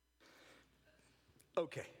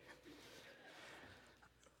Okay.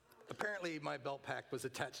 Apparently my belt pack was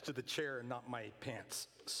attached to the chair and not my pants.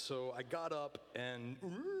 So I got up and,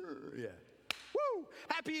 yeah. Woo!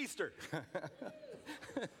 Happy Easter!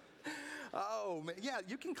 Oh, man. Yeah,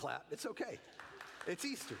 you can clap. It's okay. It's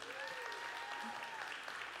Easter.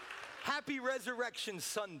 Happy Resurrection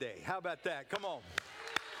Sunday. How about that? Come on.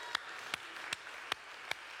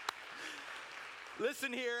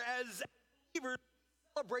 Listen here, as believers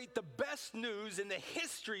celebrate the best news in the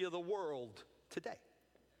history of the world today.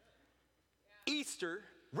 Easter,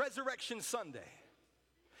 Resurrection Sunday.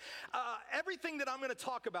 Everything that I'm going to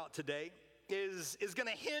talk about today is going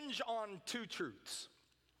to hinge on two truths.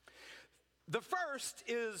 The first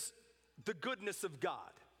is the goodness of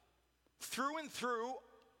God. Through and through,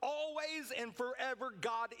 always and forever,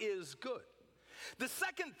 God is good. The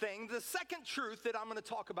second truth that I'm going to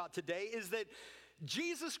talk about today is that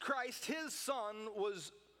Jesus Christ, his son,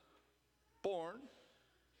 was born,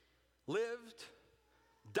 lived,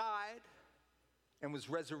 died, and was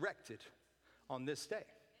resurrected on this day.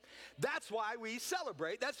 That's why we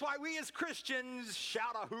celebrate. That's why we as Christians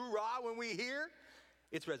shout a hoorah when we hear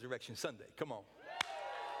it's Resurrection Sunday. Come on.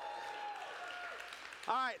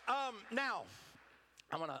 All right. Now,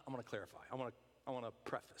 I want to clarify. I want to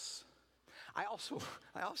preface. I also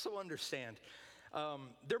understand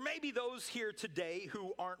there may be those here today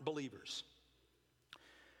who aren't believers.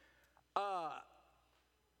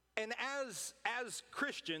 And as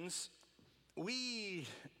Christians, we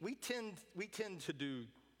tend to do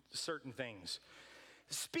certain things.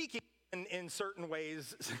 Speaking in certain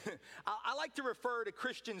ways, I like to refer to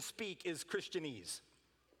Christian speak as Christianese.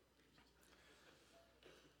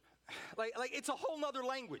 Like it's a whole nother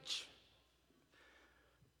language.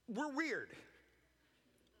 We're weird.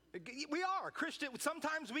 We are Christian.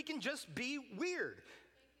 Sometimes we can just be weird.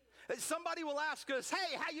 Somebody will ask us,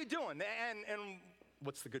 "Hey, how you doing?" And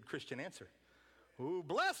what's the good Christian answer? Ooh,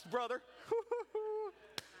 blessed, brother.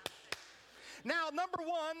 Now, number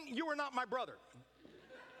one, you are not my brother.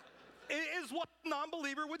 Is what a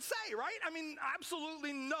non-believer would say, right? I mean,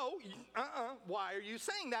 absolutely no. Why are you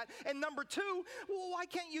saying that? And number two, well, why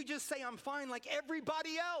can't you just say I'm fine like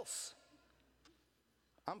everybody else?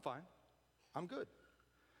 I'm fine. I'm good.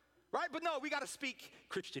 Right? But no, we got to speak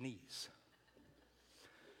Christianese.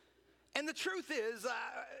 And the truth is,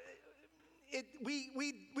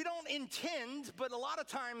 we don't intend, but a lot of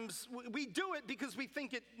times we do it because we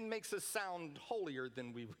think it makes us sound holier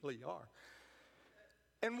than we really are.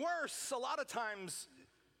 And worse, a lot of times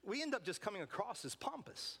we end up just coming across as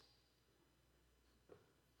pompous,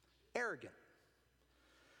 arrogant,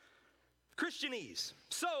 Christianese.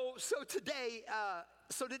 So today,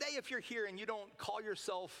 if you're here and you don't call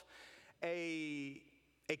yourself a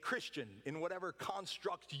Christian in whatever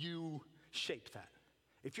construct you shape that,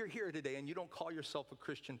 if you're here today and you don't call yourself a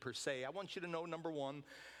Christian per se, I want you to know, number one,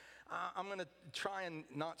 I'm going to try and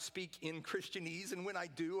not speak in Christianese, and when I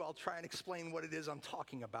do, I'll try and explain what it is I'm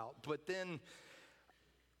talking about. But then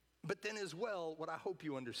as well, what I hope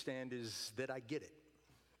you understand is that I get it.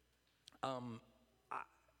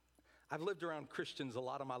 I've lived around Christians a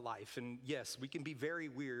lot of my life, and yes, we can be very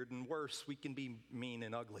weird, and worse, we can be mean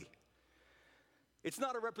and ugly. It's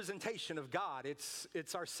not a representation of God,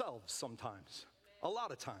 it's ourselves sometimes, a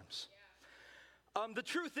lot of times. The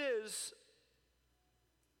truth is,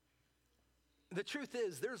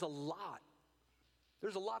 there's a lot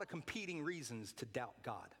of competing reasons to doubt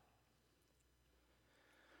God.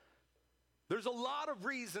 There's a lot of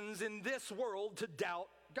reasons in this world to doubt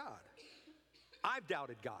God. I've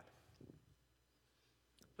doubted God.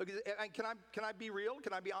 Look, can I be real?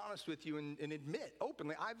 Can I be honest with you and admit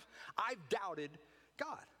openly, I've doubted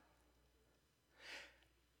God.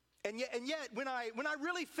 And yet, when I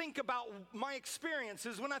really think about my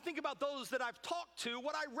experiences, when I think about those that I've talked to,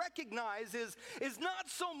 what I recognize is not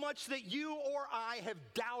so much that you or I have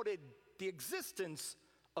doubted the existence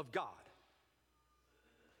of God.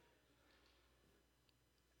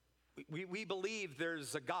 We believe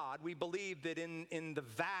there's a God. We believe that in the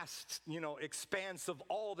vast, expanse of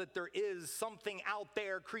all that there is, something out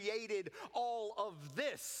there created all of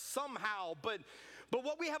this somehow. But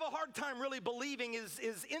what we have a hard time really believing is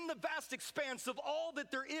in the vast expanse of all that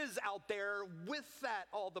there is out there, with that,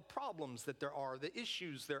 all the problems that there are, the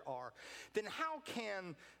issues there are, then how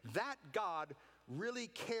can that God really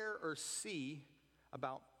care or see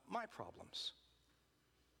about my problems?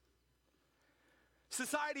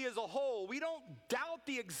 Society as a whole, we don't doubt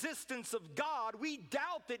the existence of God. We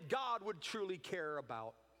doubt that God would truly care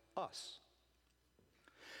about us.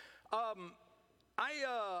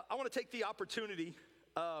 I want to take the opportunity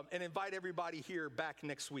and invite everybody here back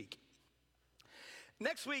next week.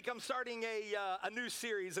 Next week, I'm starting a new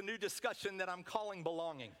series, a new discussion that I'm calling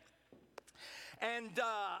Belonging. And,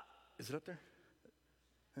 is it up there?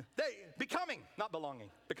 Becoming, not belonging,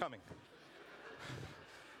 becoming.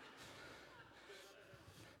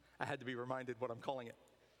 I had to be reminded what I'm calling it.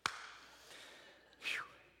 Whew.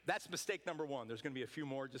 That's mistake number one. There's going to be a few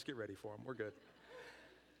more. Just get ready for them. We're good.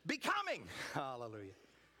 Becoming. Hallelujah.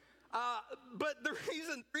 But the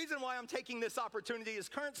reason why I'm taking this opportunity is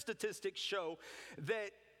current statistics show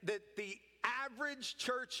that the average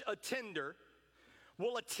church attender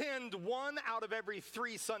will attend 1 out of every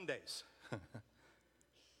 3 Sundays.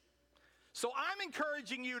 So I'm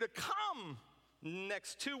encouraging you to come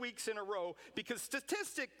next 2 weeks in a row, because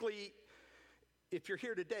statistically, if you're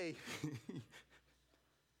here today,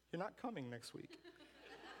 you're not coming next week.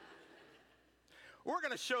 We're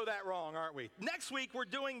going to show that wrong, aren't we? Next week, we're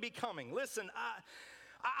doing Becoming. Listen,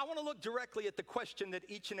 I want to look directly at the question that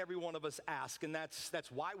each and every one of us ask, and that's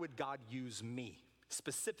why would God use me?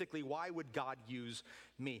 Specifically, why would God use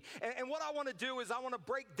me? And what I want to do is I want to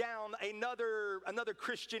break down another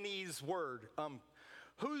Christianese word.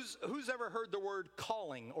 Who's ever heard the word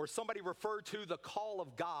calling, or somebody refer to the call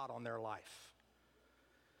of God on their life?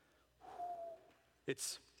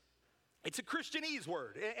 It's a Christianese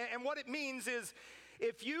word, and what it means is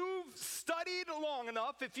if you've studied long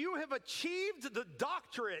enough, if you have achieved the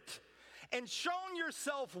doctorate and shown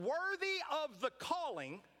yourself worthy of the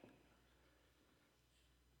calling,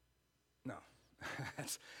 no,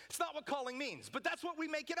 it's not what calling means, but that's what we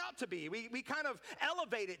make it out to be. We kind of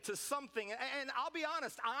elevate it to something, and I'll be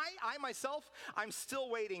honest, I myself, I'm still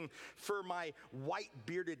waiting for my white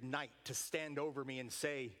bearded knight to stand over me and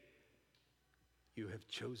say, "You have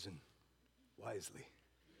chosen wisely."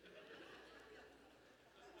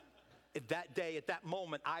 At that day, at that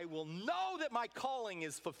moment, I will know that my calling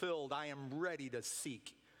is fulfilled. I am ready to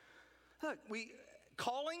seek. Look,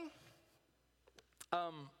 calling,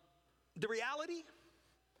 the reality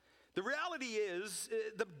is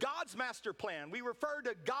God's master plan. We refer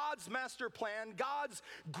to God's master plan, God's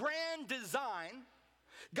grand design.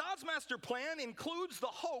 God's master plan includes the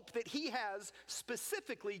hope that he has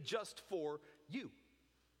specifically just for you.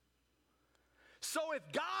 So if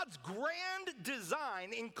God's grand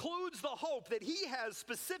design includes the hope that he has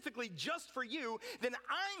specifically just for you, then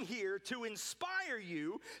I'm here to inspire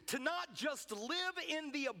you to not just live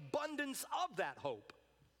in the abundance of that hope,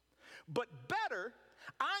 but better,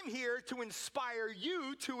 I'm here to inspire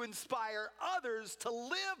you to inspire others to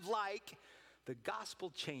live like the gospel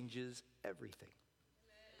changes everything.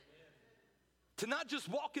 To not just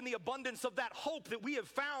walk in the abundance of that hope that we have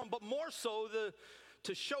found, but more so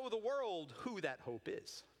to show the world who that hope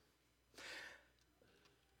is.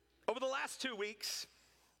 Over the last 2 weeks,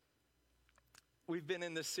 we've been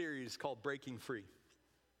in this series called Breaking Free.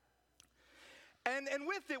 And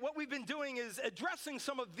with it, what we've been doing is addressing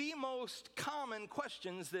some of the most common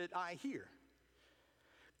questions that I hear.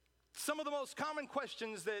 Some of the most common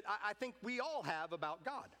questions that I think we all have about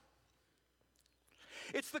God.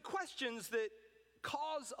 It's the questions that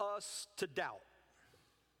cause us to doubt.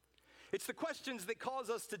 It's the questions that cause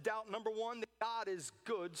us to doubt, number one, that God is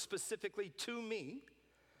good specifically to me.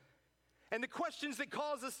 And the questions that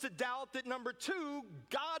cause us to doubt that, number two,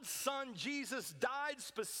 God's Son Jesus died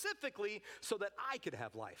specifically so that I could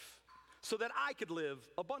have life, so that I could live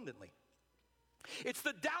abundantly. It's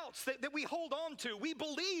the doubts that we hold on to. We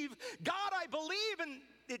believe, God, I believe, and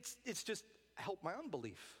it's just help my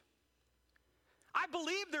unbelief. I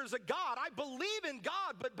believe there's a God. I believe in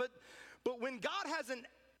God, but when God hasn't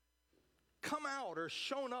come out or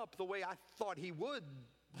shown up the way I thought he would,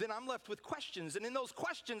 then I'm left with questions. And in those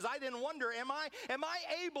questions, I then wonder, am I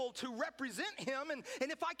able to represent him? And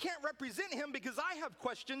if I can't represent him because I have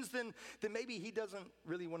questions, then maybe he doesn't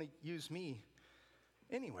really want to use me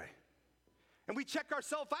anyway. And we check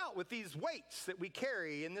ourselves out with these weights that we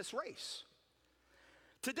carry in this race.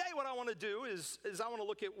 Today, what I want to do is I want to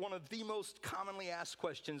look at one of the most commonly asked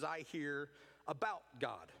questions I hear about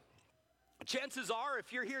God. Chances are,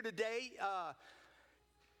 if you're here today,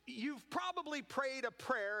 you've probably prayed a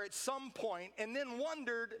prayer at some point and then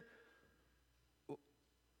wondered,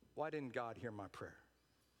 why didn't God hear my prayer?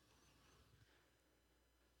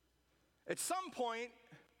 At some point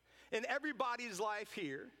in everybody's life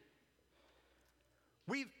here,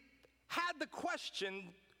 we've had the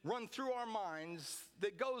question run through our minds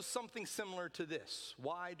that goes something similar to this: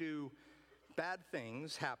 why do bad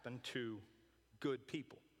things happen to good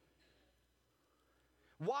people?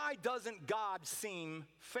 Why doesn't God seem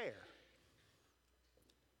fair?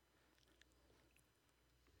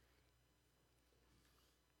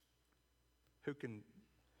 Who can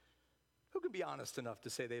be honest enough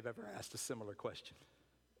to say they've ever asked a similar question?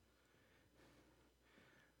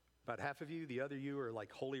 About half of you, the other you are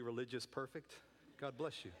like holy, religious, perfect. God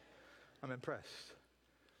bless you. I'm impressed.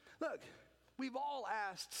 Look, we've all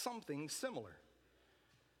asked something similar.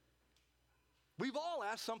 We've all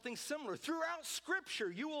asked something similar. Throughout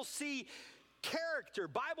Scripture, you will see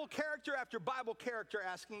Bible character after Bible character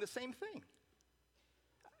asking the same thing.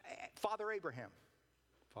 Father Abraham.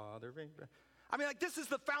 I mean, like, this is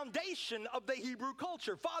the foundation of the Hebrew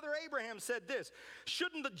culture. Father Abraham said this: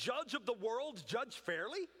 shouldn't the judge of the world judge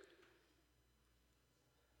fairly?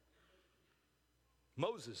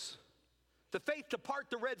 Moses, the faith to part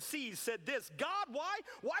the Red Sea, said this: God,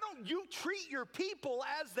 why don't you treat your people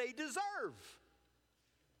as they deserve?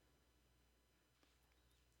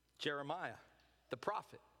 Jeremiah, the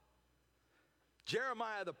prophet.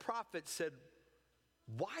 Jeremiah the prophet said,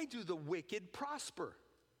 why do the wicked prosper?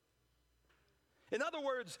 In other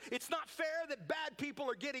words, it's not fair that bad people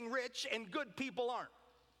are getting rich and good people aren't.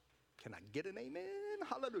 Can I get an amen?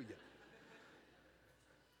 Hallelujah.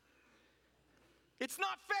 It's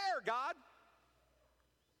not fair, God.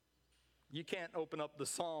 You can't open up the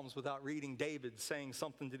Psalms without reading David saying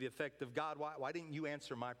something to the effect of, God, why didn't you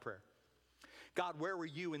answer my prayer? God, where were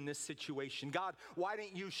you in this situation? God, why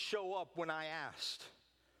didn't you show up when I asked?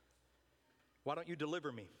 Why don't you deliver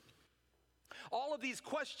me? All of these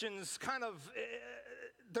questions kind of,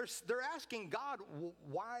 they're asking God,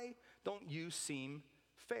 why don't you seem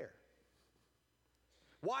fair?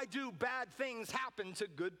 Why do bad things happen to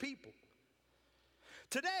good people?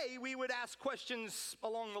 Today, we would ask questions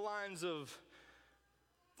along the lines of,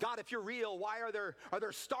 God, if you're real, why are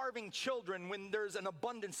there starving children when there's an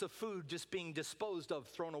abundance of food just being disposed of,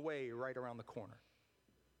 thrown away right around the corner?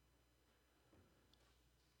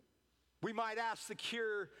 We might ask the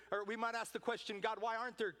question, God, why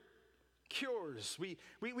aren't there cures? We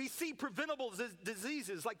see preventable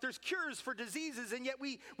diseases, like there's cures for diseases, and yet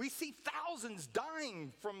we see thousands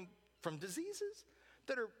dying from diseases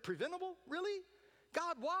that are preventable? Really?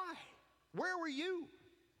 God, why? Where were you?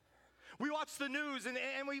 We watch the news and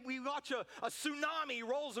we watch a tsunami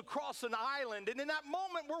rolls across an island, and in that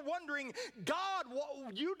moment we're wondering, God,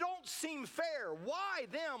 you don't seem fair. Why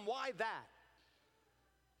them? Why that?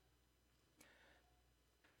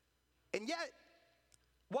 And yet,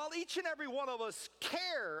 while each and every one of us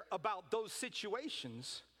care about those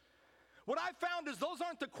situations, what I've found is those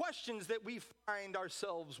aren't the questions that we find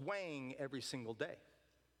ourselves weighing every single day.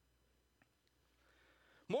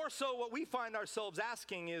 More so, what we find ourselves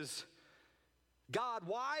asking is, God,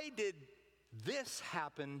 why did this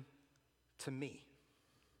happen to me?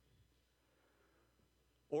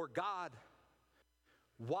 Or God,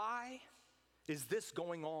 why is this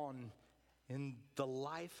going on in the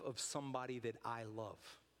life of somebody that I love?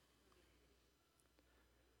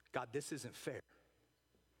 God, this isn't fair.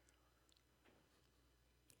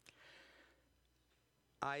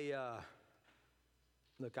 I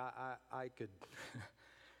could,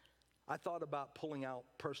 I thought about pulling out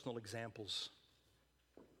personal examples.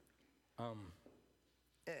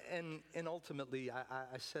 And ultimately,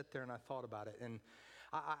 I sat there and I thought about it, and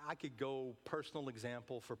I could go personal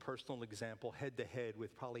example for personal example, head to head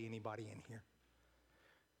with probably anybody in here.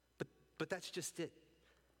 But that's just it.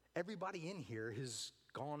 Everybody in here has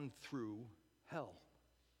gone through hell.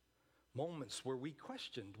 Moments where we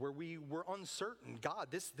questioned, where we were uncertain. God,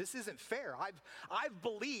 this isn't fair. I've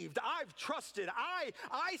believed, I've trusted, I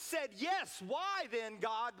said yes. Why then,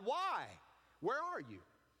 God? Why? Where are you?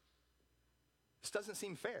 This doesn't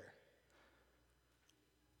seem fair.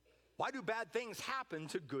 Why do bad things happen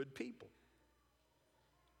to good people?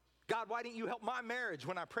 God, why didn't you help my marriage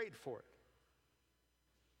when I prayed for it?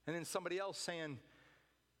 And then somebody else saying,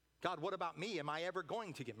 God, what about me? Am I ever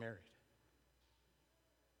going to get married?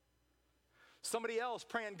 Somebody else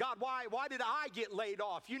praying, God, why did I get laid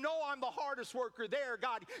off? You know I'm the hardest worker there,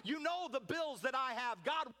 God. You know the bills that I have.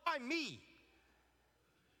 God, why me?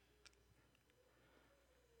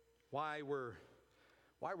 Why were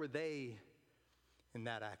they in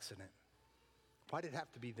that accident? Why did it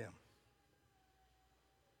have to be them?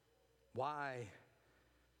 Why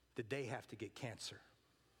did they have to get cancer?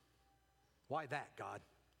 Why that, God?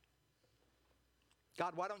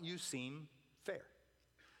 God, why don't you seem fair?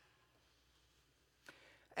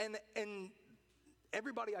 And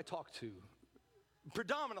everybody I talk to,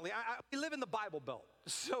 predominantly, we live in the Bible Belt.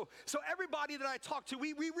 So everybody that I talk to,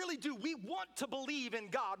 we really do. We want to believe in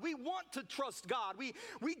God. We want to trust God. We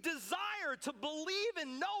desire to believe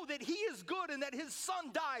and know that He is good and that His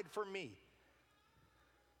Son died for me.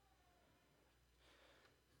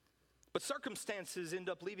 But circumstances end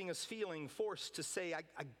up leaving us feeling forced to say,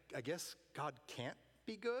 I guess God can't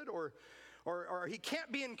be good, or or he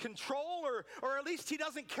can't be in control, or at least he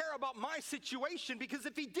doesn't care about my situation, because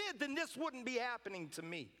if he did, then this wouldn't be happening to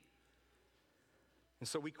me. And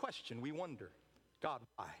so we question, we wonder, God,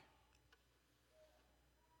 why?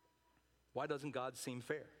 Why doesn't God seem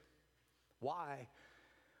fair? Why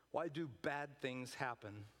do bad things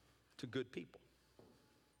happen to good people?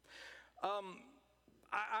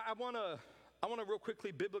 I want to real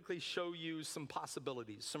quickly biblically show you some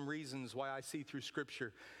possibilities, some reasons why I see through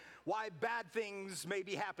Scripture why bad things may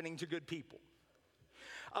be happening to good people.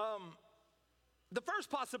 The first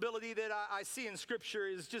possibility that I see in Scripture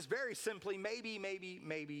is just very simply,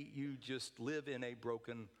 maybe you just live in a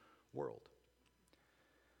broken world.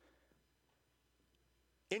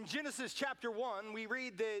 In Genesis chapter 1, we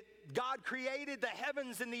read that God created the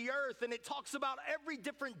heavens and the earth, and it talks about every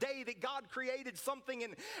different day that God created something,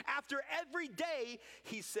 and after every day,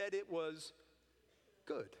 he said it was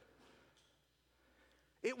good.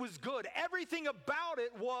 It was good. Everything about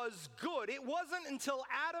it was good. It wasn't until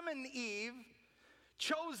Adam and Eve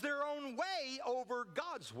chose their own way over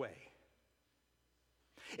God's way.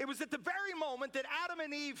 It was at the very moment that Adam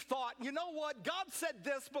and Eve thought, you know what, God said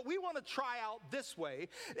this, but we want to try out this way.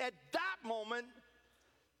 At that moment,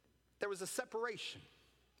 there was a separation,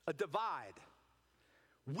 a divide.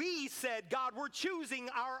 We said, God, we're choosing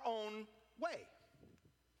our own way.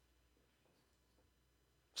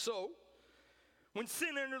 So, when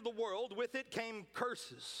sin entered the world, with it came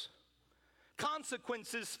curses,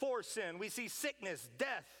 consequences for sin. We see sickness,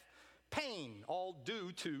 death, pain, all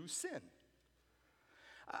due to sin.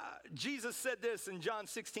 Jesus said this in John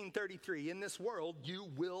 16:33, in this world you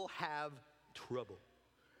will have trouble.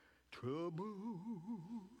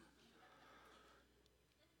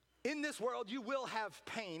 In this world you will have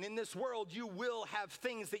pain. In this world you will have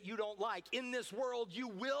things that you don't like. In this world you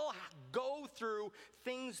will go through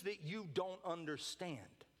things that you don't understand.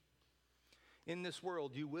 In this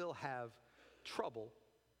world you will have trouble.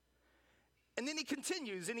 And then he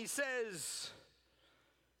continues and he says,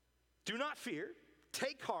 do not fear.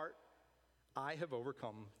 Take heart, I have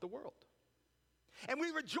overcome the world. And we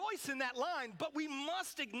rejoice in that line, but we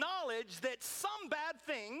must acknowledge that some bad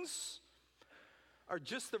things are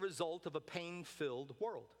just the result of a pain-filled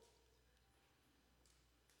world.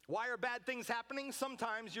 Why are bad things happening?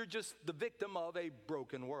 Sometimes you're just the victim of a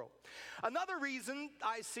broken world. Another reason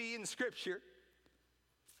I see in Scripture,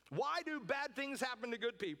 why do bad things happen to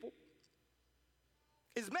good people,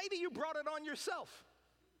 is maybe you brought it on yourself.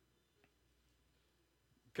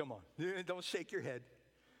 Come on, don't shake your head.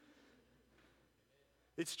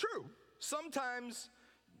 It's true. Sometimes,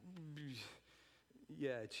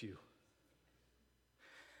 yeah, it's you.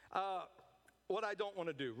 What I don't want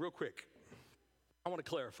to do, real quick, I want to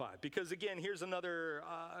clarify, because again, here's another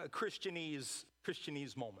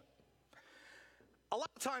Christianese moment. A lot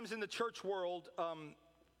of times in the church world,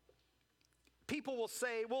 people will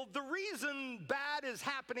say, well, the reason bad is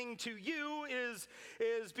happening to you is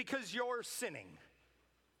because you're sinning.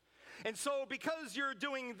 And so because you're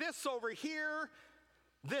doing this over here,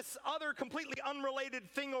 this other completely unrelated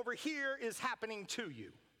thing over here is happening to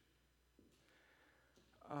you.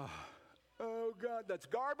 Oh God, that's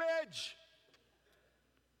garbage.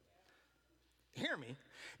 Hear me.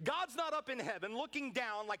 God's not up in heaven looking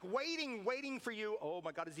down, like waiting for you. Oh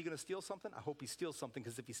my God, is he going to steal something? I hope he steals something,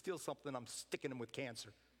 because if he steals something, I'm sticking him with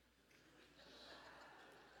cancer.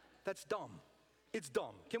 That's dumb. It's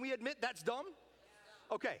dumb. Can we admit that's dumb?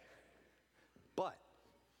 Okay.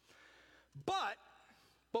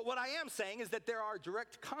 But what I am saying is that there are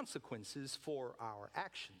direct consequences for our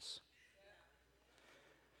actions.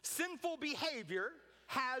 Sinful behavior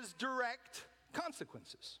has direct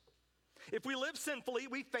consequences. If we live sinfully,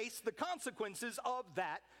 we face the consequences of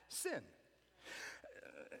that sin.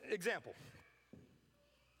 Example,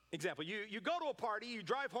 you go to a party, you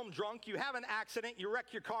drive home drunk, you have an accident, you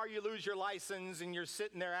wreck your car, you lose your license, and you're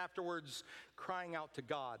sitting there afterwards crying out to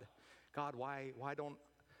God, God, why don't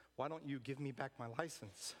you give me back my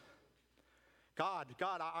license? God,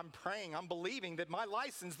 I'm praying, I'm believing that my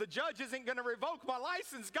license, the judge isn't going to revoke my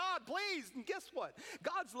license. God, please. And guess what?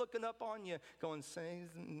 God's looking up on you going,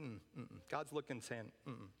 saying, God's looking saying,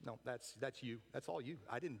 no, that's you. That's all you.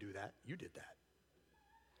 I didn't do that. You did that.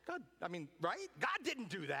 God, right? God didn't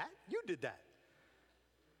do that. You did that.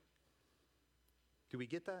 Do we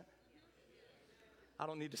get that? I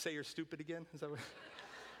don't need to say you're stupid again. Is that what?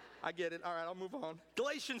 I get it. All right, I'll move on.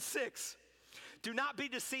 Galatians 6. Do not be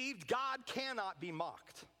deceived. God cannot be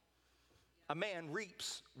mocked. A man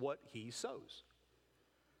reaps what he sows.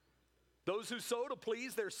 Those who sow to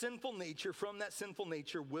please their sinful nature, from that sinful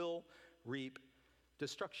nature will reap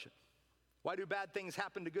destruction. Why do bad things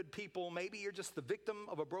happen to good people? Maybe you're just the victim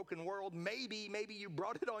of a broken world. Maybe you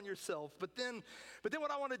brought it on yourself. But then what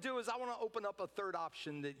I want to do is I want to open up a third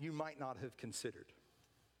option that you might not have considered.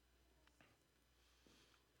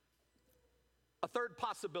 A third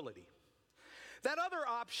possibility. That other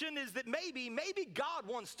option is that maybe God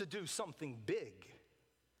wants to do something big.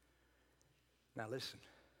 Now listen,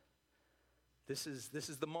 this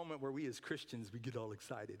is the moment where we as Christians, we get all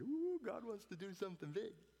excited. Ooh, God wants to do something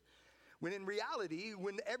big. When in reality,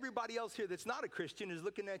 when everybody else here that's not a Christian is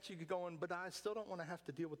looking at you going, but I still don't want to have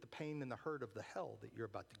to deal with the pain and the hurt of the hell that you're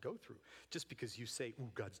about to go through, just because you say,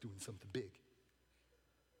 ooh, God's doing something big.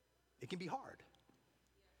 It can be hard.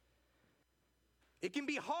 It can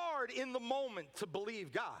be hard in the moment to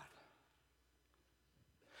believe God.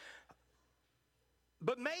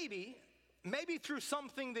 But maybe through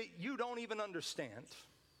something that you don't even understand,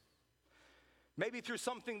 maybe through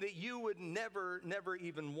something that you would never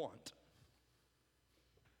even want,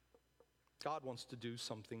 God wants to do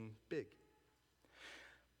something big.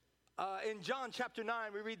 In John chapter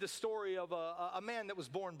 9, we read the story of a man that was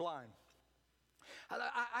born blind.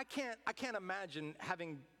 I can't imagine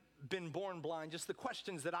having been born blind, just the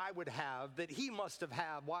questions that I would have that he must have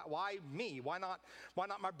had. Why me? Why not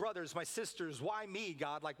my brothers, my sisters? Why me,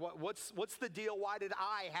 God? Like what's the deal? Why did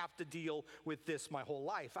I have to deal with this my whole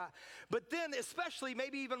life? But then especially,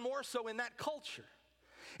 maybe even more so in that culture.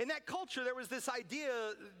 In that culture, there was this idea,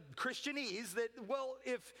 Christianese, that, well,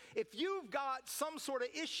 if you've got some sort of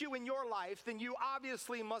issue in your life, then you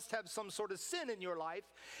obviously must have some sort of sin in your life.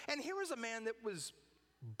 And here was a man that was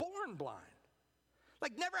born blind.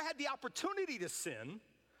 Like never had the opportunity to sin,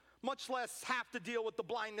 much less have to deal with the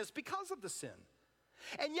blindness because of the sin.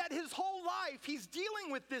 And yet his whole life, he's dealing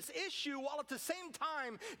with this issue while at the same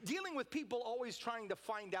time dealing with people always trying to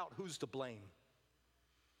find out who's to blame.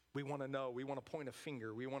 We want to know. We want to point a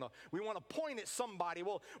finger. We want to point at somebody.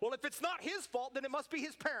 Well, if it's not his fault, then it must be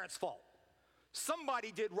his parents' fault.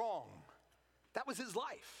 Somebody did wrong. That was his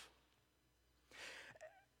life.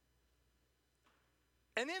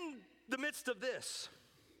 And in the midst of this,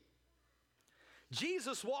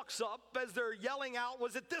 Jesus walks up as they're yelling out,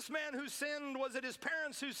 was it this man who sinned? Was it his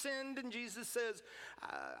parents who sinned? And Jesus says,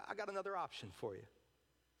 I got another option for you.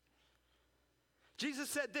 Jesus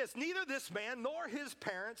said this, neither this man nor his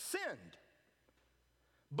parents sinned,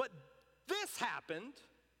 but this happened.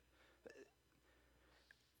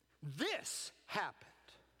 This happened.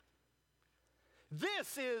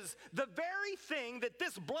 This is the very thing that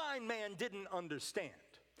this blind man didn't understand.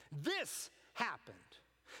 This happened.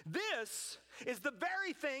 This is the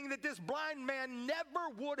very thing that this blind man never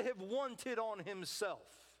would have wanted on himself.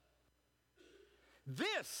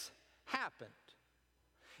 This happened.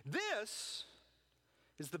 This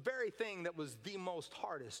is the very thing that was the most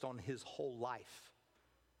hardest on his whole life.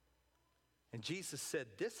 And Jesus said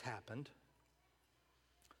this happened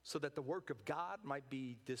so that the work of God might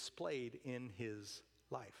be displayed in his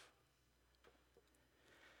life.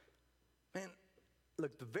 Man,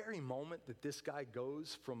 look, the very moment that this guy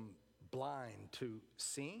goes from blind to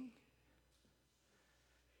seeing,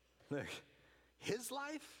 look, his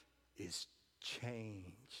life is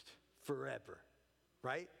changed forever,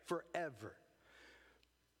 right? Forever.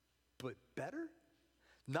 But better,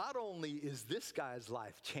 not only is this guy's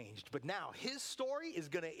life changed, but now his story is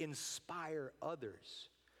going to inspire others.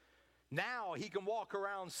 Now he can walk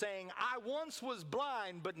around saying, I once was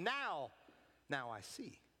blind, but now I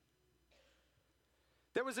see.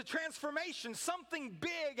 There was a transformation. Something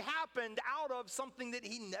big happened out of something that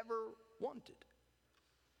he never wanted.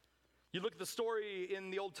 You look at the story in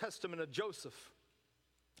the Old Testament of Joseph.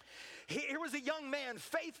 Here was a young man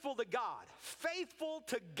faithful to God,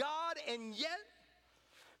 and yet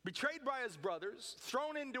betrayed by his brothers,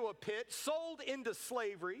 thrown into a pit, sold into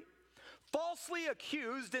slavery, falsely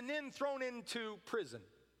accused, and then thrown into prison.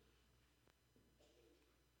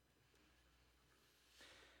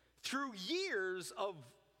 Through years of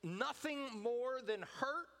nothing more than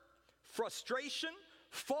hurt, frustration,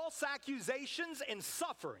 false accusations, and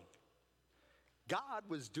suffering, God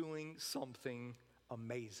was doing something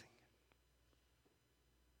amazing.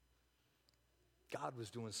 God was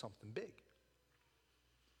doing something big.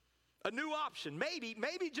 A new option, maybe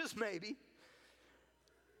just maybe,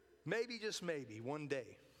 one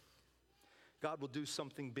day, God will do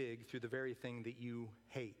something big through the very thing that you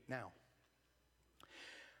hate now.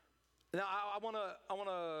 Now, I want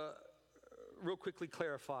to real quickly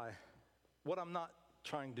clarify, what I'm not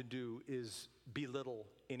trying to do is belittle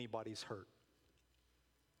anybody's hurt.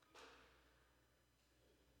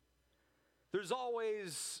 There's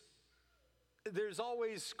always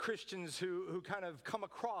Christians who kind of come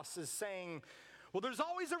across as saying, Well, there's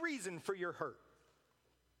always a reason for your hurt.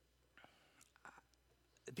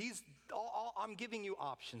 I'm giving you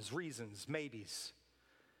options, reasons, maybes.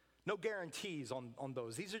 No guarantees on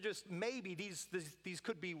those. These are just maybe, these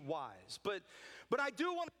could be wise. But I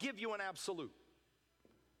do want to give you an absolute.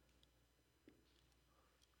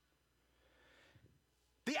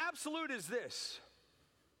 The absolute is this.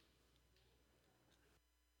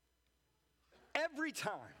 Every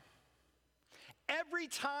time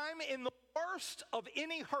in the worst of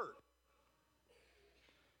any hurt,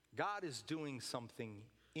 God is doing something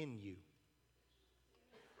in you.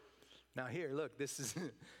 Now here, look, this is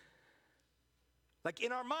like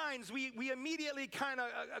in our minds, we immediately kind of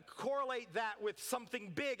correlate that with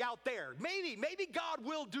something big out there. Maybe God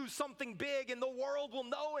will do something big and the world will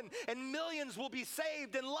know and millions will be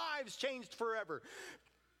saved and lives changed forever.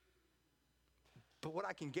 But what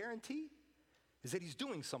I can guarantee is that he's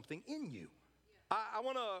doing something in you.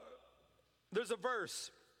 There's a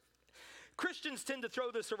verse. Christians tend to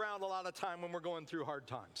throw this around a lot of time when we're going through hard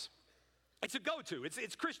times. It's a go-to.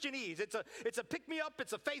 It's Christianese. It's a pick-me-up.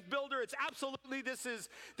 It's a faith builder. It's absolutely, this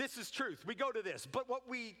is truth. We go to this. But what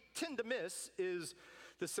we tend to miss is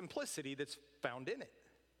the simplicity that's found in it.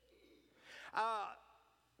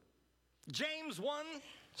 James 1,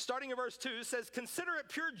 starting at verse 2, says, "Consider it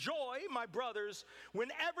pure joy, my brothers,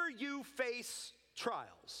 whenever you face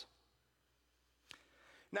trials."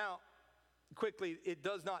 Now, quickly, it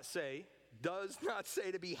does not say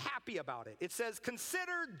to be happy about it. It says,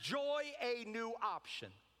 consider joy a new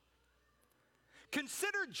option.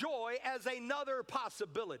 Consider joy as another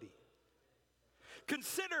possibility.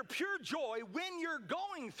 Consider pure joy when you're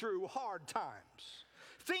going through hard times.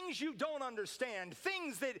 Things you don't understand,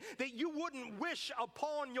 things that you wouldn't wish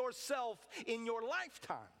upon yourself in your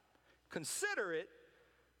lifetime. Consider it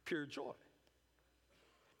pure joy.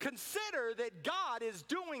 Consider that God is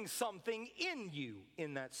doing something in you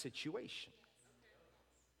in that situation.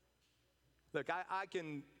 Look, I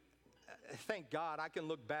can, thank God, I can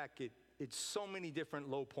look back at so many different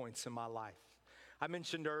low points in my life. I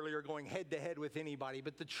mentioned earlier going head to head with anybody,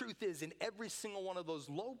 but the truth is in every single one of those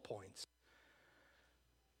low points,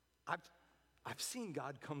 I've seen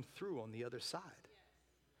God come through on the other side.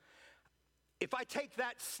 If I take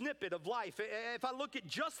that snippet of life, if I look at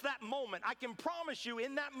just that moment, I can promise you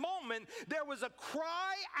in that moment, there was a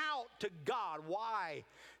cry out to God. Why?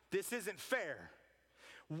 This isn't fair.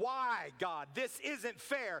 Why, God? This isn't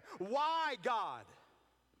fair. Why, God?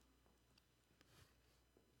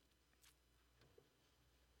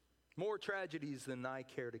 More tragedies than I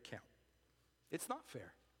care to count. It's not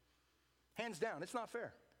fair. Hands down, it's not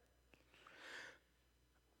fair.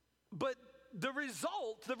 But the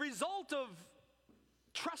result of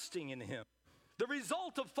trusting in him, the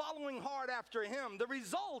result of following hard after him, the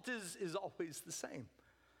result is always the same.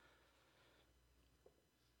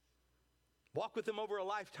 Walk with him over a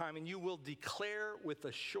lifetime and you will declare with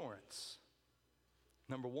assurance,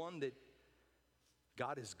 number one, that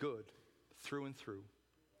God is good through and through.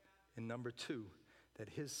 And number two, that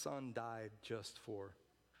his son died just for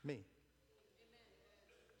me.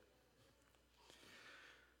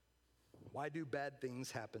 Why do bad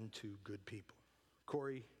things happen to good people?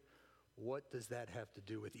 Corey, what does that have to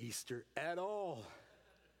do with Easter at all?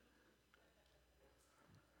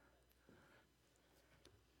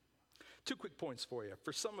 Two quick points for you.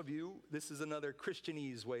 For some of you, this is another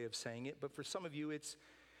Christianese way of saying it, but for some of you, it's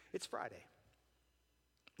Friday.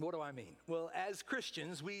 What do I mean? Well, as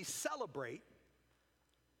Christians, we celebrate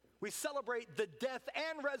the death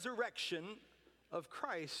and resurrection of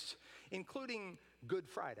Christ, including Good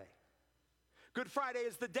Friday. Good Friday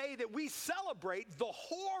is the day that we celebrate the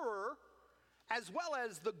horror as well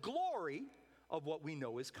as the glory of what we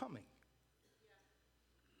know is coming.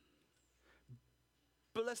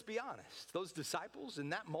 But let's be honest, those disciples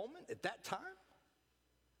in that moment, at that time,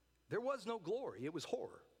 there was no glory, it was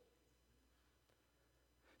horror.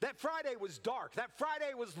 That Friday was dark, that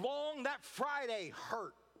Friday was long, that Friday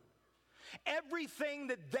hurt. Everything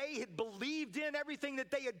that they had believed in, everything that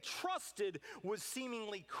they had trusted was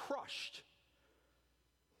seemingly crushed.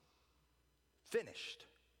 Finished.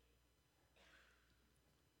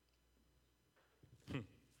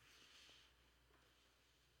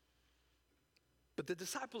 But the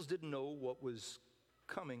disciples didn't know what was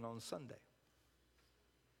coming on Sunday.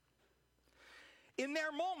 In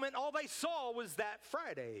their moment, all they saw was that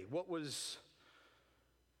Friday, what was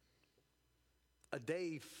a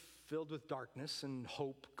day filled with darkness and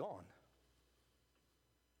hope gone.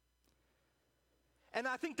 And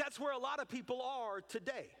I think that's where a lot of people are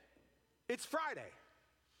today. It's Friday.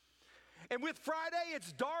 And with Friday,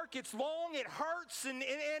 it's dark, it's long, it hurts, and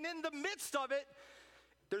in the midst of it,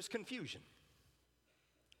 there's confusion.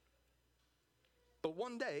 But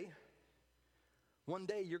one day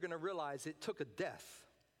you're going to realize it took a death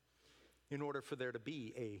in order for there to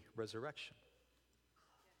be a resurrection.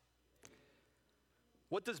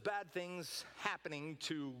 What does bad things happening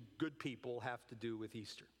to good people have to do with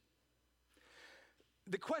Easter?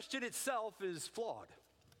 The question itself is flawed.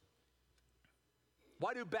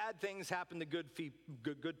 Why do bad things happen to good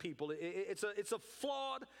people? It's a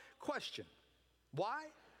flawed question. Why?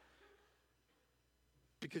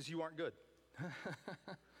 Because you aren't good.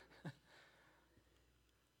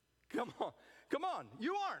 Come on.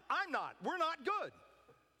 You aren't. I'm not. We're not good.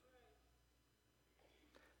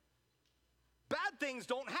 Bad things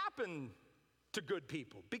don't happen to good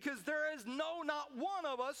people because there is not one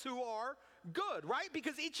of us who are good, right?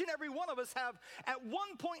 Because each and every one of us have at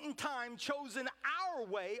one point in time chosen our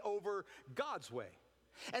way over God's way.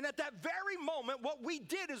 And at that very moment, what we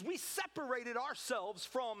did is we separated ourselves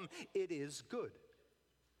from it is good.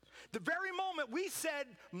 The very moment we said,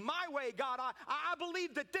 my way, God, I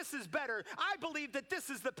believe that this is better. I believe that this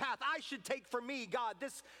is the path I should take for me, God.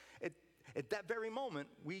 At that very moment,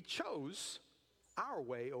 we chose our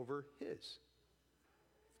way over his.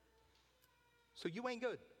 So you ain't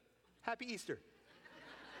good. Happy Easter.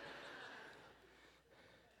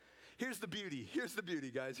 Here's the beauty,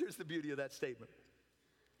 guys. Here's the beauty of that statement.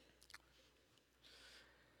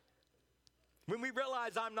 When we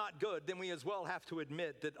realize I'm not good, then we as well have to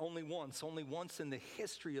admit that only once in the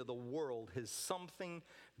history of the world has something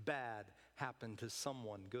bad happened to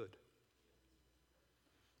someone good.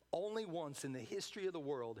 Only once in the history of the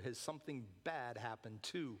world has something bad happened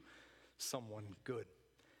to someone good.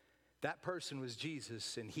 That person was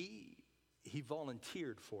Jesus, and he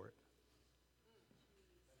volunteered for it.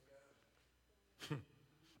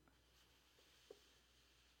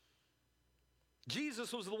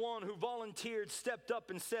 Jesus was the one who volunteered, stepped up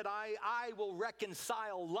and said, I will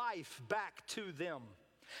reconcile life back to them.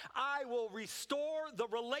 I will restore the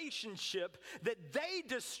relationship that they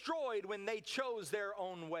destroyed when they chose their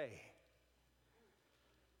own way.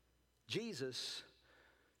 Jesus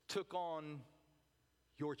took on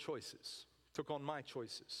your choices, took on my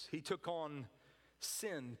choices. He took on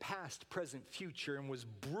sin, past, present, future, and was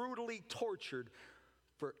brutally tortured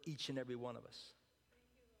for each and every one of us.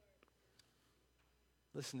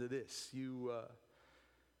 Listen to this. You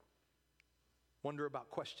wonder about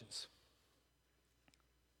questions.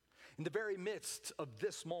 In the very midst of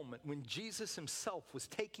this moment, when Jesus himself was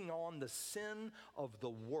taking on the sin of the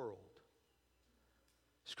world,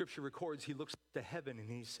 Scripture records he looks to heaven and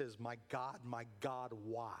he says, my God,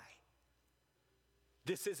 why?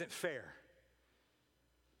 This isn't fair.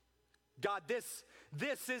 God, this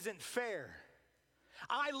isn't fair.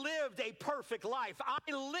 I lived a perfect life. I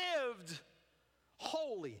lived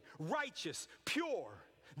holy, righteous, pure.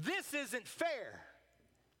 This isn't fair.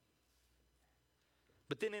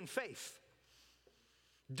 But then in faith,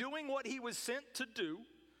 doing what he was sent to do,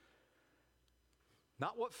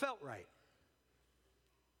 not what felt right,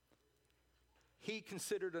 he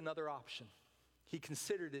considered another option. He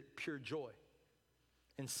considered it pure joy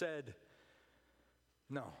and said,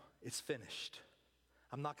 no, it's finished.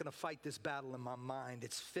 I'm not going to fight this battle in my mind.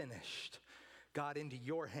 It's finished. God, into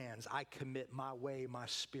your hands, I commit my way, my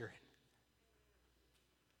spirit.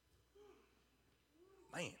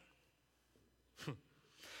 Man.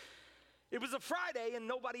 It was a Friday and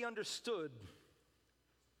nobody understood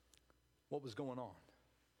what was going on.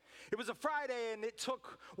 It was a Friday and it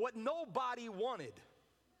took what nobody wanted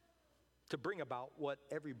to bring about what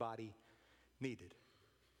everybody needed.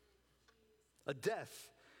 A death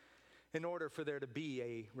in order for there to be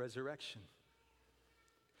a resurrection.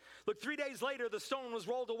 Look, 3 days later, the stone was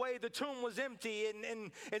rolled away, the tomb was empty,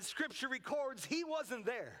 and Scripture records he wasn't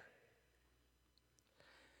there.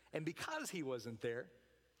 And because he wasn't there,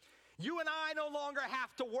 you and I no longer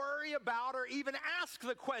have to worry about or even ask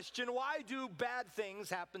the question, why do bad things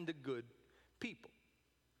happen to good people?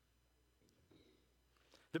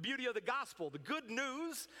 The beauty of the gospel, the good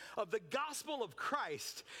news of the gospel of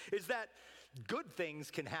Christ is that good things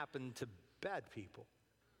can happen to bad people.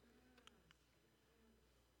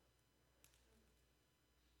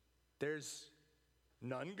 There's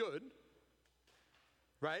none good,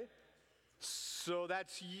 right? So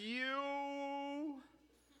that's you.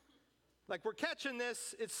 Like, we're catching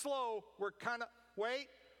this, it's slow, we're kind of, wait,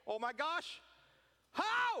 oh my gosh,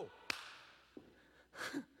 how?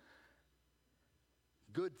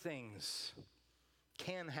 Good things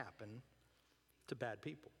can happen to bad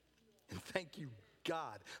people. And thank you,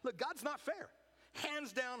 God. Look, God's not fair. Hands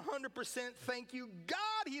down, 100%, thank you, God,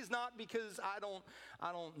 he's not, because I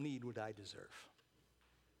don't need what I deserve.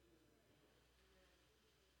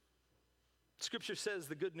 Scripture says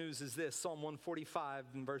the good news is this. Psalm 145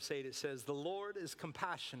 and verse 8, it says, "The Lord is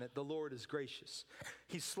compassionate, the Lord is gracious.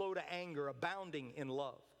 He's slow to anger, abounding in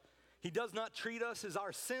love. He does not treat us as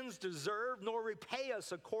our sins deserve, nor repay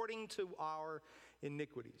us according to our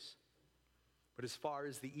iniquities. But as far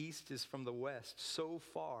as the east is from the west, so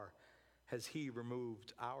far has he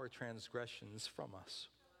removed our transgressions from us."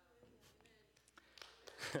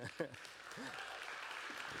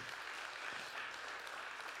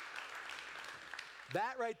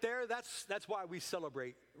 That right there, that's why we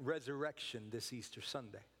celebrate resurrection this Easter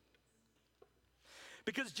Sunday.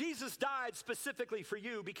 Because Jesus died specifically for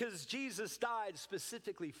you, because Jesus died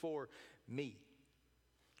specifically for me.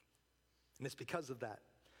 And it's because of that.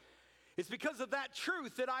 It's because of that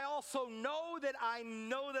truth that I also know that I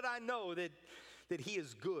know that I know that he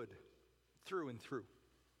is good through and through.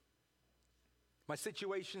 My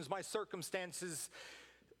situations, my circumstances,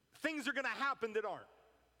 things are going to happen that aren't.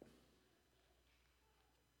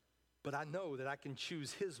 But I know that I can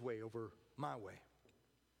choose his way over my way.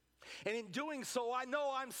 And in doing so, I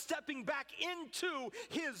know I'm stepping back into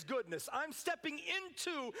his goodness. I'm stepping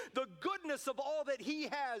into the goodness of all that he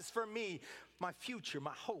has for me, my future,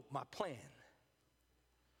 my hope, my plan.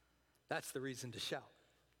 That's the reason to shout.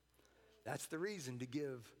 That's the reason to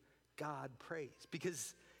give God praise.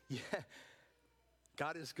 Because,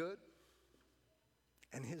 God is good,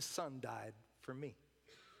 and his son died for me.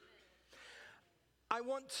 I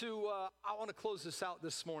want to close this out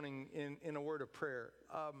this morning in a word of prayer.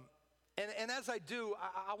 And as I do,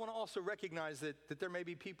 I want to also recognize that there may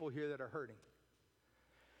be people here that are hurting.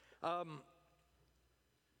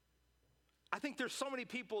 I think there's so many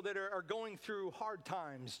people that are going through hard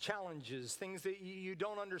times, challenges, things that you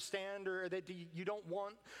don't understand or that you don't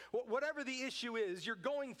want. Whatever the issue is, you're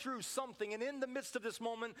going through something. And in the midst of this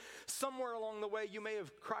moment, somewhere along the way, you may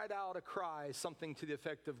have cried out a cry, something to the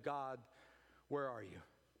effect of, "God, where are you?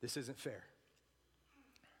 This isn't fair."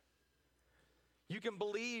 You can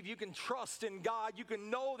believe, you can trust in God, you can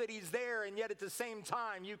know that he's there, and yet at the same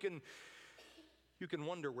time, you can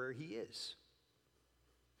wonder where he is.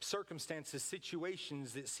 Circumstances,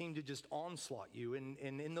 situations that seem to just onslaught you, and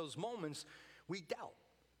in those moments, we doubt.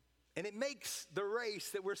 And it makes the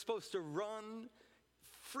race that we're supposed to run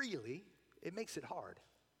freely, it makes it hard.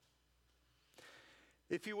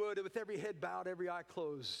 If you would, with every head bowed, every eye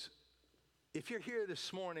closed, if you're here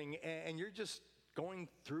this morning and you're just going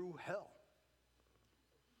through hell,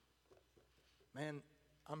 man,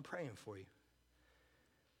 I'm praying for you.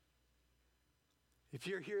 If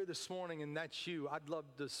you're here this morning and that's you, I'd love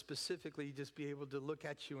to specifically just be able to look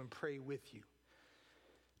at you and pray with you.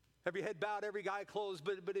 Every head bowed, every eye closed,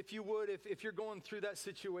 but if you would, if you're going through that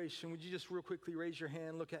situation, would you just real quickly raise your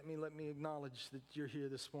hand, look at me, let me acknowledge that you're here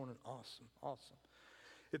this morning. Awesome, awesome.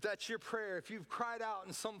 If that's your prayer, if you've cried out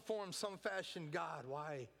in some form, some fashion, "God,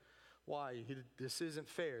 why? This isn't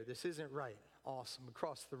fair. This isn't right." Awesome,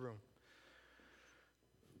 across the room.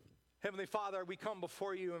 Heavenly Father, we come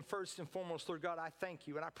before you, and first and foremost, Lord God, I thank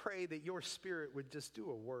you, and I pray that your Spirit would just do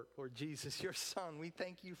a work. Lord Jesus, your Son, we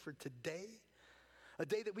thank you for today, a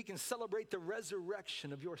day that we can celebrate the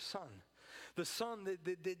resurrection of your Son. The Son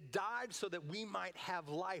that died so that we might have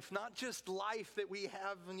life, not just life that we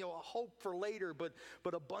have, a hope for later, but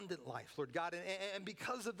abundant life, Lord God. And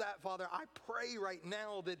because of that, Father, I pray right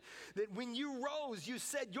now that when you rose, you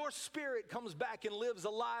said your Spirit comes back and lives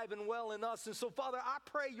alive and well in us. And so, Father, I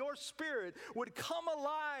pray your Spirit would come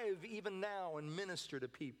alive even now and minister to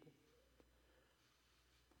people.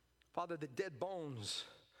 Father, the dead bones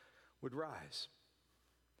would rise,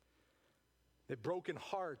 that broken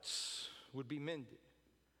hearts would be mended.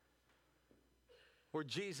 Lord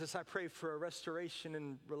Jesus, I pray for a restoration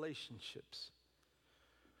in relationships.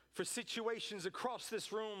 For situations across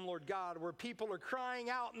this room, Lord God, where people are crying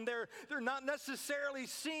out and they're not necessarily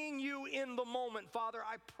seeing you in the moment. Father,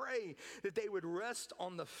 I pray that they would rest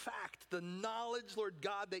on the fact, the knowledge, Lord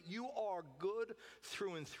God, that you are good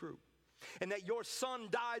through and through. And that your Son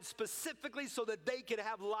died specifically so that they could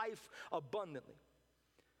have life abundantly.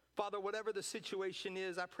 Father, whatever the situation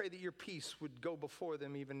is, I pray that your peace would go before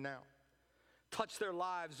them even now. Touch their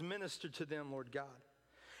lives, minister to them, Lord God.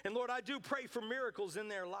 And Lord, I do pray for miracles in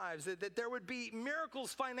their lives, that there would be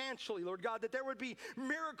miracles financially, Lord God, that there would be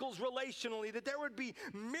miracles relationally, that there would be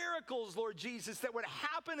miracles, Lord Jesus, that would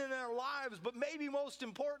happen in their lives, but maybe most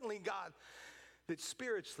importantly, God, that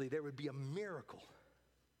spiritually there would be a miracle.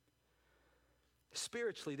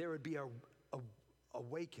 Spiritually, there would be a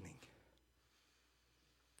awakening.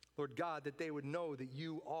 Lord God, that they would know that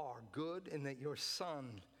you are good and that your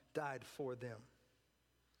Son died for them.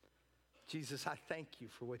 Jesus, I thank you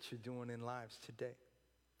for what you're doing in lives today.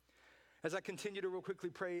 As I continue to real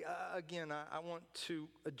quickly pray, again, I want to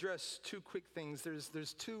address two quick things.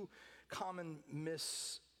 There's two common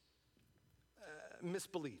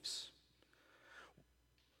misbeliefs.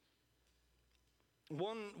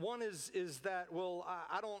 One is that, well,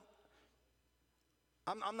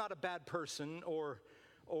 I'm not a bad person, or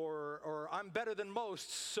I'm better than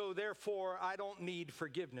most, so therefore I don't need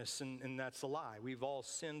forgiveness, and that's a lie. We've all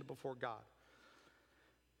sinned before God.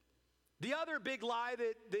 The other big lie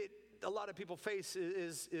that a lot of people face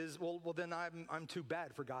is well then I'm too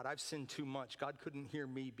bad for God. I've sinned too much. God couldn't hear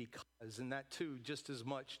me because, and that too, just as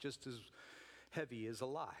heavy is a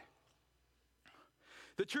lie.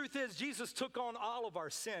 The truth is, Jesus took on all of our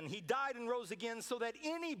sin. He died and rose again so that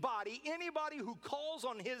anybody who calls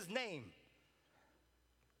on his name,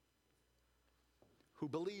 who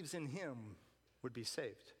believes in him, would be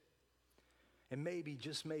saved. And maybe,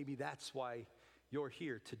 just maybe, that's why you're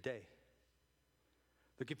here today.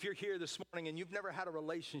 Look, if you're here this morning and you've never had a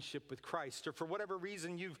relationship with Christ, or for whatever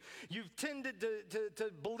reason you've tended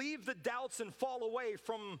to believe the doubts and fall away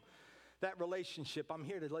from that relationship, I'm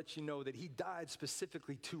here to let you know that he died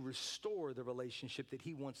specifically to restore the relationship that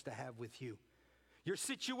he wants to have with you. Your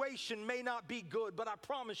situation may not be good, but I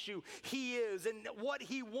promise you, he is. And what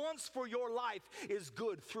he wants for your life is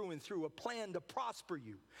good through and through, a plan to prosper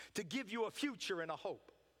you, to give you a future and a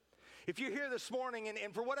hope. If you're here this morning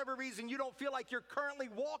and for whatever reason you don't feel like you're currently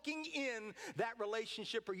walking in that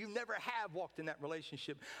relationship, or you never have walked in that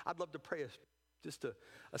relationship, I'd love to pray just a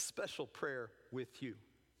special prayer with you.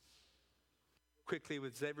 Quickly,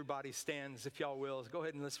 with everybody stands, if y'all will. Go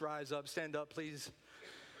ahead and let's rise up. Stand up, please.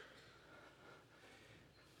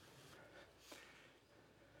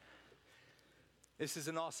 This is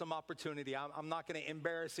an awesome opportunity. I'm not going to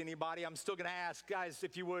embarrass anybody. I'm still going to ask, guys,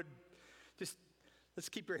 if you would, just let's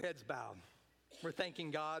keep your heads bowed. We're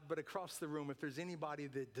thanking God, but across the room, if there's anybody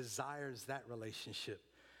that desires that relationship,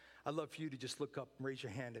 I'd love for you to just look up and raise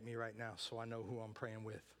your hand at me right now so I know who I'm praying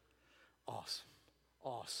with. Awesome.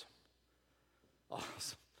 Awesome.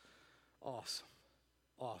 Awesome. Awesome.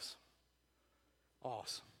 Awesome.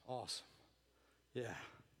 Awesome. Awesome. Yeah.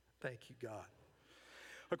 Thank you, God.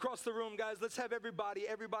 Across the room, guys, let's have everybody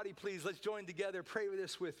please, let's join together. Pray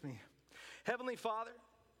this with me. Heavenly Father,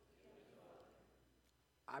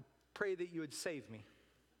 I pray that you would save me.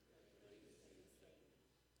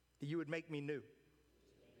 That you would make me new.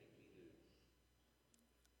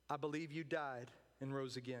 I believe you died and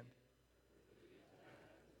rose again.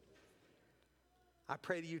 I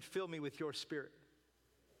pray that you'd fill me with your Spirit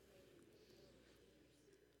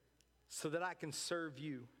so that I can serve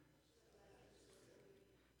you.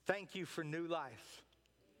 Thank you for new life.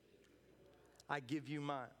 I give you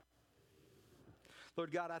mine.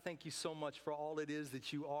 Lord God, I thank you so much for all it is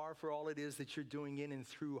that you are, for all it is that you're doing in and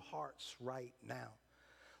through hearts right now.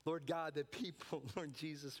 Lord God, that people, Lord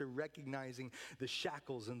Jesus, are recognizing the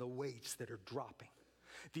shackles and the weights that are dropping.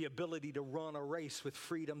 The ability to run a race with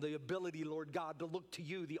freedom, the ability, Lord God, to look to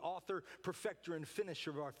you, the author, perfecter, and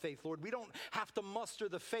finisher of our faith. Lord, we don't have to muster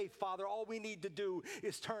the faith, Father. All we need to do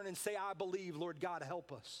is turn and say, I believe, Lord God,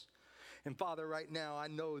 help us. And Father, right now, I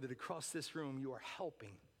know that across this room, you are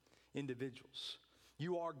helping individuals.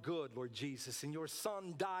 You are good, Lord Jesus, and your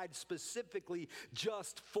Son died specifically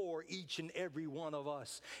just for each and every one of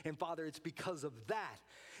us. And Father, it's because of that.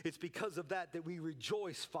 It's because of that that we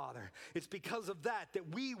rejoice, Father. It's because of that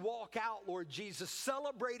that we walk out, Lord Jesus,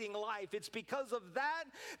 celebrating life. It's because of that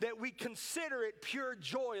that we consider it pure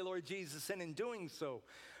joy, Lord Jesus. And in doing so,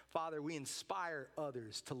 Father, we inspire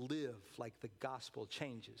others to live like the gospel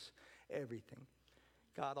changes everything.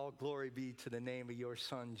 God, all glory be to the name of your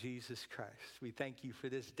Son, Jesus Christ. We thank you for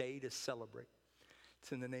this day to celebrate.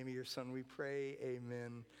 It's in the name of your Son we pray.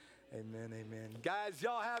 Amen, amen, amen. Guys,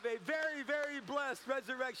 y'all have a very, very blessed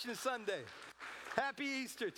Resurrection Sunday. Happy Easter.